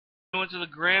going to the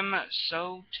Grim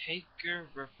So Taker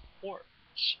Report.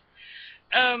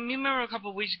 You remember a couple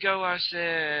of weeks ago I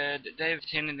said David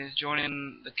Tennant is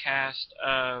joining the cast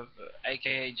of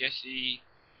AKA Jesse,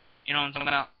 you know what I'm talking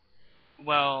about?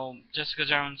 Well, Jessica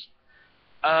Jones.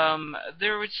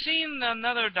 There would seem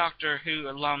another Doctor Who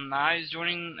alumni is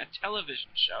joining a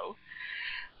television show.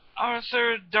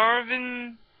 Arthur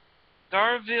Darvill,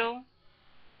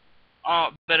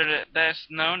 best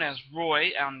known as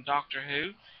Roy on Doctor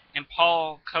Who, and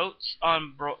Paul Coates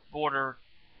on Broadchurch,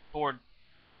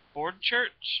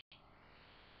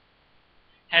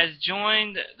 has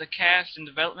joined the cast in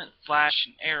development Flash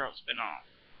and Arrow spin-off.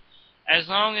 As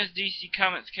long as DC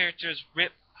Comics characters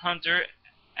Rip Hunter,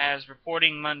 as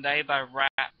reporting Monday by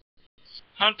Rap.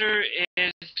 Hunter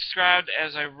is described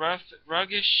as a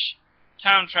roughish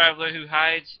time traveler who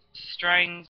hides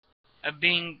strains of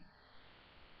being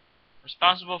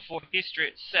responsible for history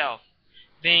itself,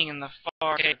 being in the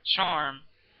far charm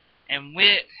and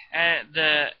wit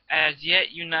the as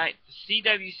yet unite. The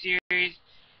CW series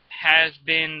has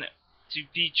been to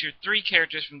feature 3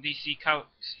 characters from DC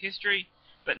Comics history,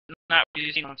 but not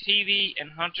really seen on TV,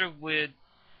 and Hunter would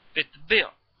fit the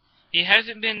bill. He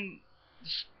hasn't been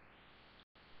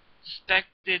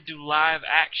expected to live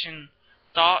action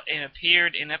thought and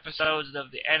appeared in episodes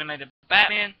of the animated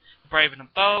Batman, Brave and the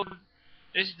Bold.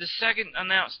 This is the second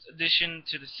announced addition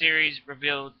to the series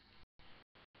revealed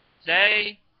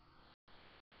today,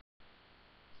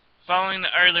 following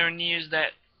the earlier news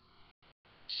that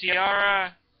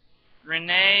Ciara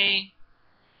Renee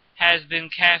has been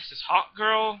cast as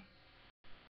Hawkgirl.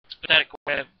 Pathetic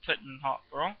way of putting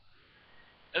Hawkgirl.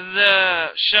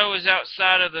 The show is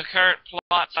outside of the current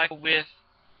plot cycle with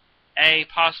a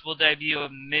possible debut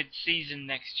of mid-season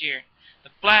next year.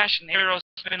 The Flash and Arrow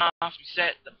spin-off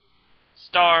set the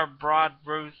star Brandon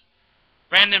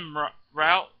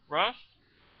Routh, I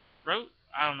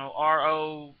don't know,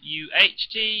 R-O-U-H-T-R-O-T-H,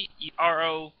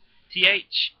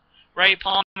 Ray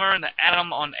Palmer and the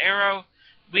Atom on Arrow,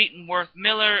 Wheatonworth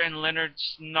Miller and Leonard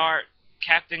Snart,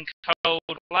 Captain Cold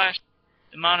Flash,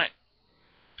 Demonic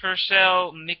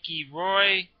Purcell, Mickey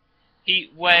Roy,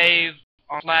 Heatwave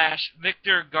on Flash,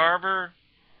 Victor Garber,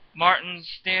 Martin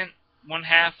Stent, one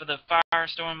half of the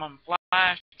Firestorm on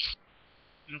Flash,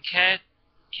 and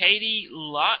Katie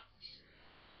Lotz,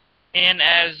 and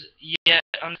as yet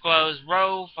undisclosed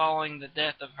Rowe following the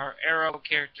death of her Arrow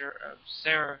character of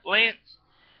Sarah Lance.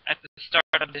 At the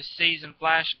start of this season,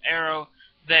 Flash and Arrow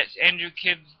vets Andrew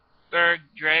Kibberg,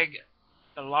 Greg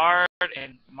Ballard,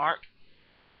 and Mark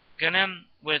Gunham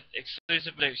with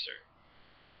exclusive producer.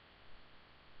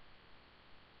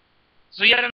 So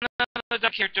yet another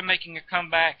character making a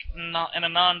comeback in a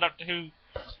non-Doctor Who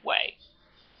way.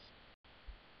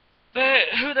 But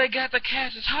who they got the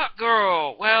cast as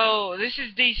Hawkgirl? Well, this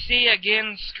is DC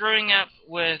again screwing up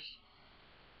with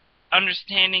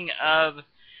understanding of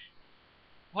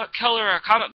what color a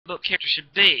comic book character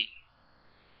should be.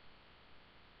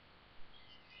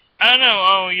 I know.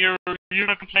 Oh, you're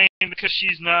gonna complain because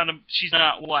she's not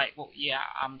white. Well, yeah,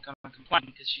 I'm gonna complain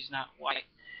because she's not white.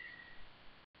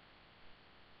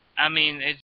 I mean,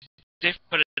 it's different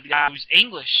for the guy who's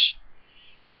English,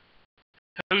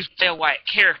 who's a white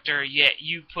character, yet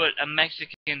you put a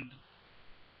Mexican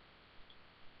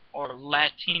or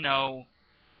Latino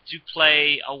to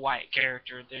play a white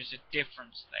character. There's a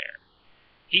difference there.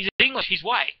 He's English. He's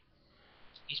white.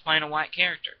 He's playing a white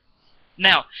character.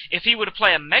 Now, if he were to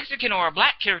play a Mexican or a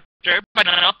black character, everybody in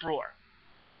an uproar.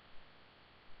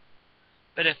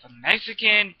 But if a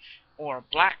Mexican or a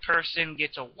black person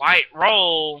gets a white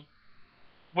role,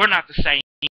 we're not to say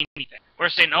anything. We're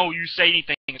saying, oh, you say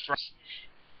anything, it's racist.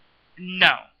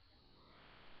 No.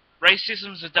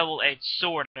 Racism's a double-edged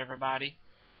sword, everybody.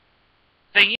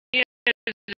 Thing is,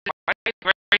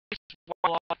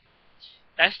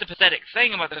 that's the pathetic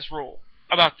thing about this rule,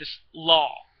 about this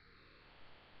law.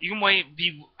 You can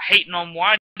be hating on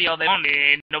whitey all they want,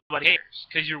 and nobody cares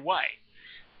because you're white.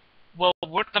 Well,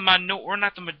 we're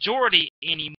not the majority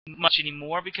much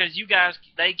anymore because you guys,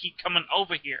 they keep coming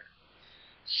over here.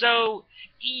 So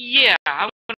yeah, I'm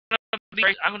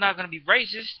not gonna be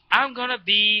racist. I'm gonna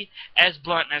be as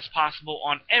blunt as possible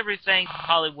on everything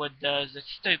Hollywood does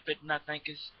that's stupid and I think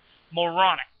is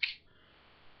moronic.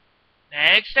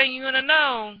 Next thing you're gonna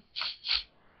know,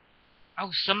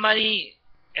 oh, somebody,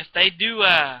 if they do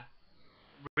a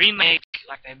remake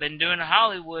like they've been doing in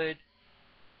Hollywood,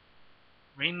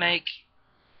 remake,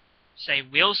 say,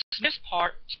 Will Smith's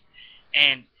part,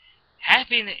 and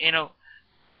happiness, you know,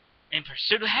 in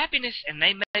pursuit of happiness, and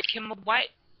they make him a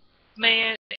white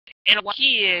man and a white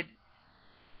kid.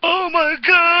 Oh my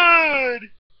God!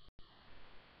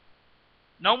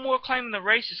 No more claiming the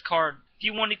racist card. If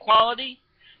you want equality,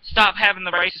 stop having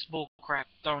the racist bullcrap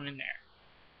thrown in there.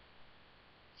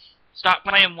 Stop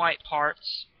playing white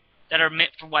parts that are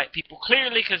meant for white people.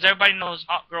 Clearly, because everybody knows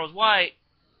Hot Girl's white.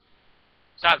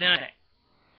 Stop doing it.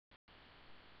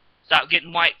 Stop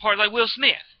getting white parts like Will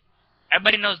Smith.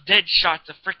 Everybody knows Deadshot's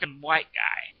a freaking white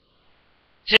guy.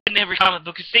 It's in every comic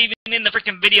book. It's even in the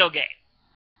freaking video game.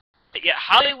 But yet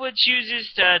Hollywood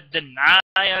chooses to deny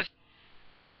us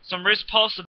some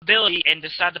responsibility and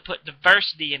decide to put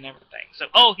diversity in everything. So,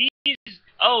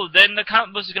 then the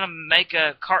comic book is going to make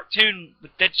a cartoon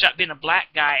with Deadshot being a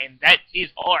black guy, and that's his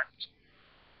art.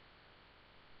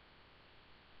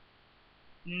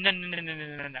 No.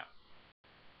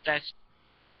 That's,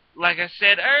 like I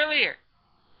said earlier,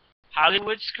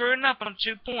 Hollywood's screwing up on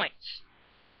 2 points.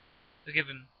 They're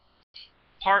giving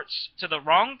parts to the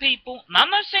wrong people. And I'm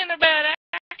not saying they're bad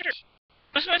actors.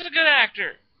 Will Smith's a good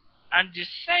actor. I'm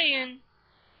just saying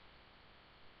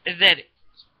that a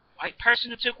white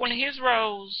person who took one of his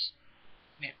roles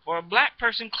meant for a black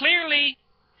person. Clearly,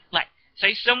 like,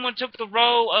 say someone took the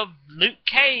role of Luke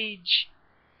Cage,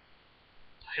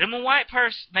 put him a white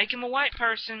person, make him a white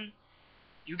person,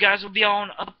 you guys will be all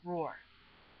in uproar.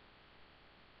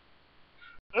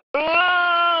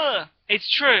 It's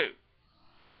true.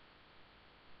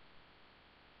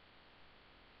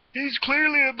 He's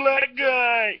clearly a black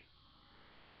guy.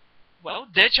 Well,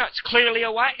 Deadshot's clearly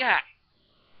a white guy.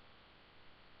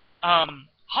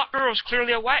 Hot Girl's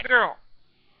clearly a white girl.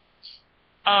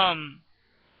 Shall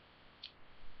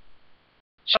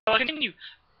I continue?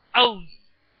 Oh,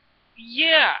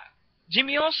 yeah.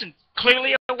 Jimmy Olsen,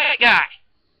 clearly a white guy.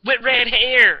 With red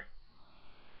hair.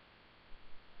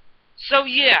 So,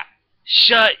 yeah.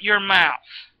 Shut your mouth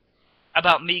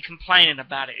about me complaining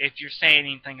about it if you're saying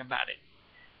anything about it.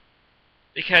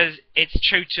 Because it's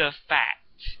true to a fact.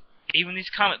 Even these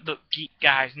comic book geek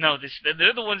guys know this.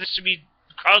 They're the ones that should be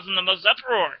causing the most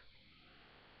uproar.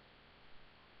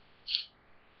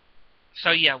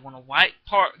 So yeah, when a white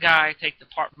part guy takes the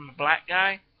part from a black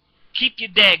guy, keep your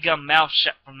dadgum mouth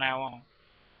shut from now on.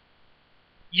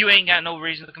 You ain't got no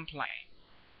reason to complain.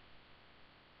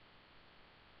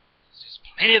 There's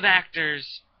plenty of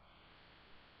actors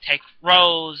take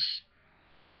roles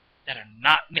that are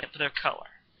not meant for their color.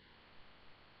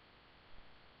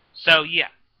 So yeah.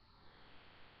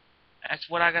 That's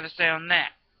what I gotta say on that.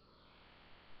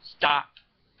 Stop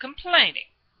complaining.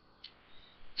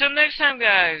 Till next time,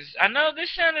 guys. I know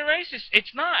this sounded racist.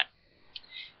 It's not.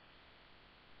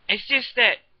 It's just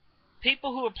that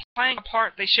people who are playing a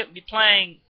part they shouldn't be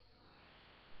playing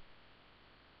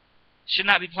should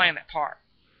not be playing that part.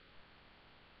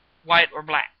 White or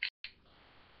black.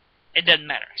 It doesn't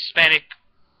matter. Hispanic,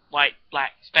 white,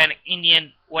 black, Hispanic,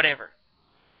 Indian, whatever.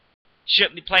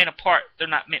 Shouldn't be playing a part they're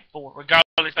not meant for,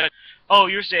 regardless of, oh,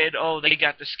 you're saying, oh, they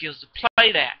got the skills to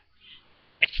play that.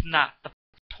 It's not the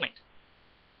point.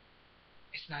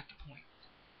 It's not the point.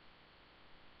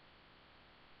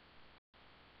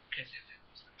 Because if it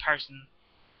was a person,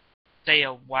 say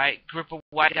a group of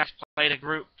white guys played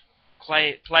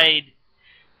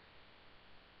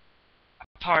a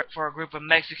part for a group of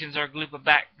Mexicans or a group of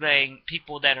black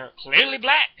people that are clearly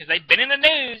black, because they've been in the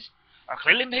news, or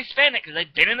clearly Hispanic, because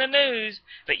they've been in the news,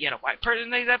 but yet a white person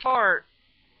plays that part,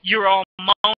 you're all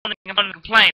moaning and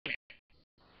complaining.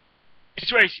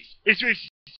 It's racist. It's racist.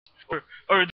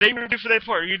 Or they were good for that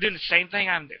part. You're doing the same thing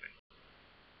I'm doing.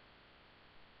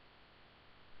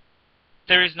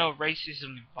 There is no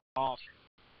racism involved.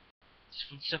 It's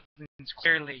when something's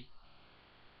clearly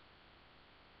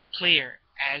clear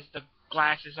as the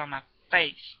glasses on my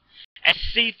face. As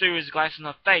see-through as glasses on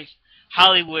my face,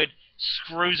 Hollywood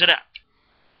screws it up.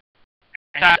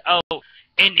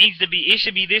 And it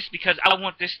should be this because I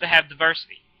want this to have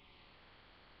diversity.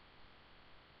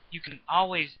 You can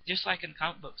always, just like in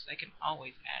comic books, they can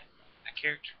always add a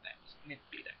character that's meant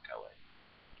to be that color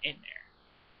in there.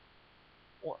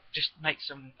 Or just make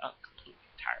someone completely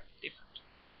entirely different.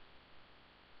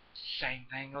 Same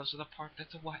thing goes to the part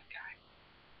that's a white guy.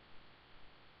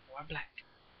 Or black.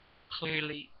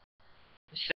 Clearly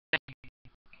the same.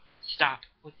 Stop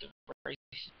with the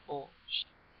racist bullshit.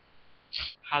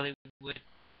 Hollywood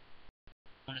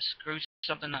want to screw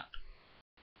something up.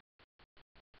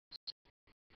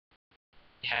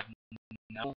 You have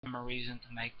no reason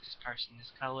to make this person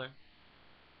this color.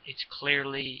 It's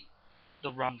clearly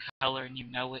the wrong color and you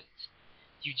know it.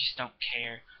 You just don't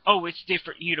care. Oh, it's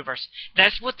different universe.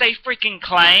 That's what they freaking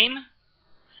claim.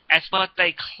 That's what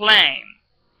they claim.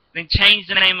 Then change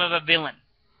the name of a villain.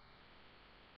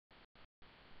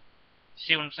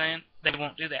 See what I'm saying? They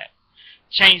won't do that.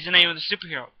 Change the name of the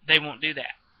superhero. They won't do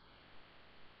that.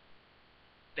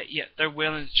 but yet they're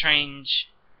willing to change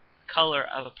the color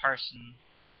of a person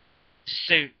to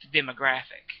suit the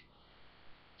demographic.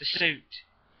 To suit.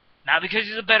 Not because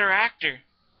he's a better actor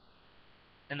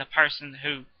than the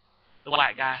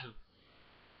white guy who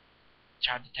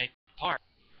tried to take the part.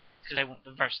 Because they want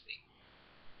diversity.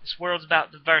 This world's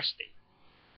about diversity.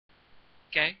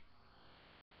 Okay?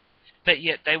 But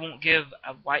yet they won't give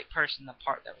a white person the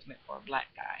part that was meant for a black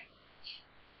guy.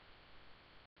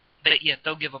 But yet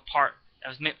they'll give a part that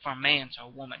was meant for a man to a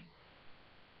woman.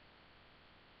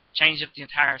 Change up the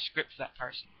entire script for that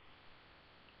person.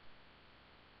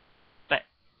 But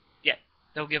yet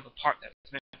they'll give a part that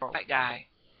was meant for a white guy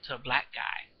to a black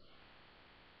guy.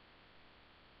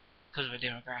 Because of a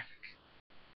demographic.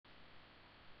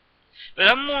 But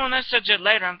I'm more on that subject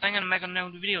later. I'm thinking of making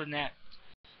another video on that.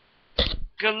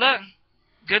 Good luck.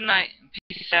 Good night.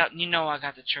 Peace out. And you know I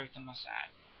got the truth on my side.